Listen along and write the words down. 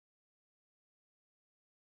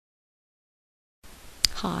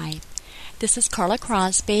Hi, this is Carla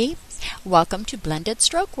Crosby. Welcome to Blended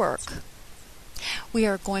Stroke Work. We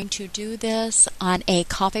are going to do this on a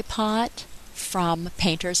coffee pot from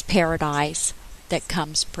Painter's Paradise that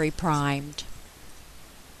comes pre-primed.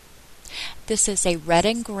 This is a red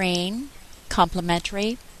and green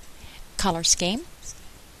complementary color scheme.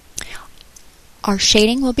 Our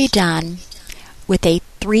shading will be done with a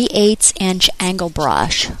 3/8 inch angle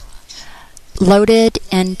brush loaded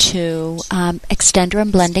into extender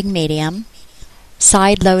and blending medium,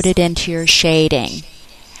 side loaded into your shading,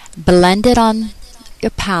 blended on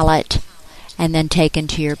your palette, and then taken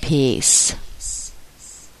to your piece.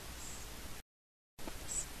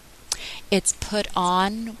 It's put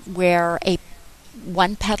on where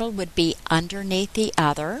one petal would be underneath the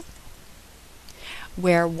other,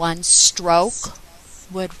 where one stroke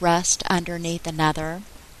would rest underneath another.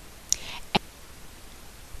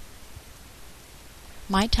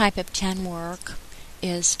 My type of tin work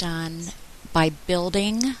is done by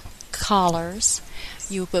building collars.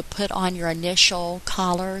 You would put on your initial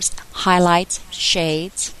collars, highlights,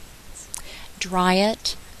 shades, dry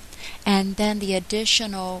it, and then the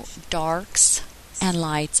additional darks and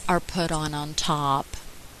lights are put on top.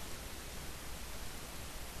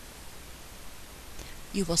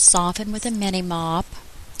 You will soften with a mini mop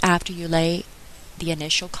after you lay the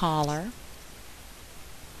initial collar.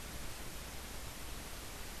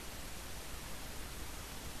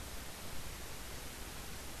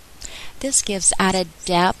 This gives added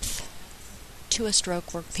depth to a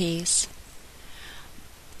stroke work piece.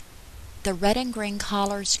 The red and green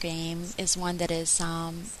color scheme is one that is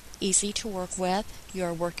easy to work with.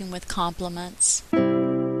 You're working with complements.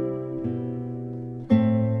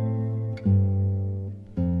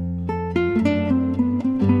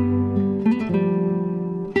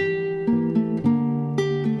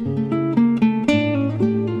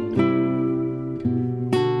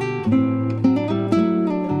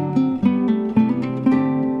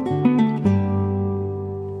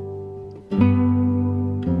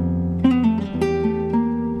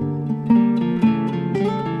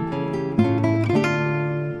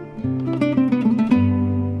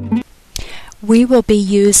 We will be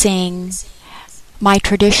using my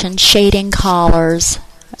Tradition shading collars,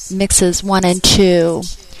 mixes 1 and 2,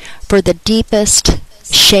 for the deepest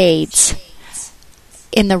shades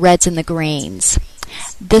in the reds and the greens.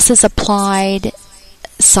 This is applied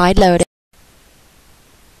side loaded.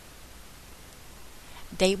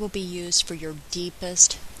 They will be used for your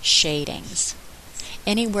deepest shadings.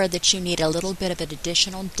 Anywhere that you need a little bit of an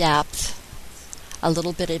additional depth, a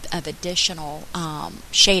little bit of additional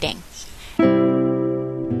shading.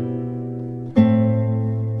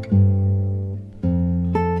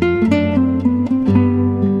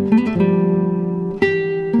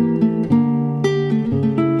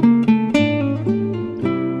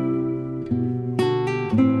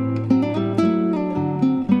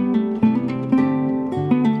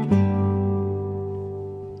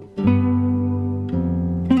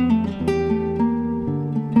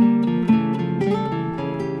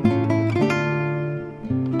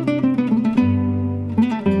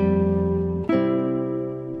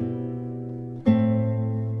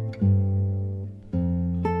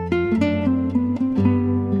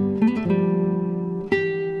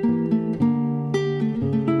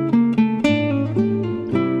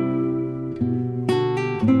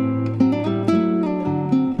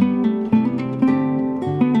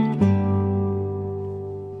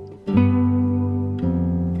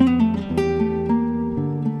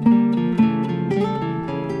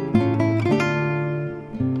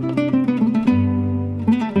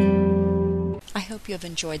 I hope you have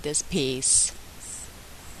enjoyed this piece.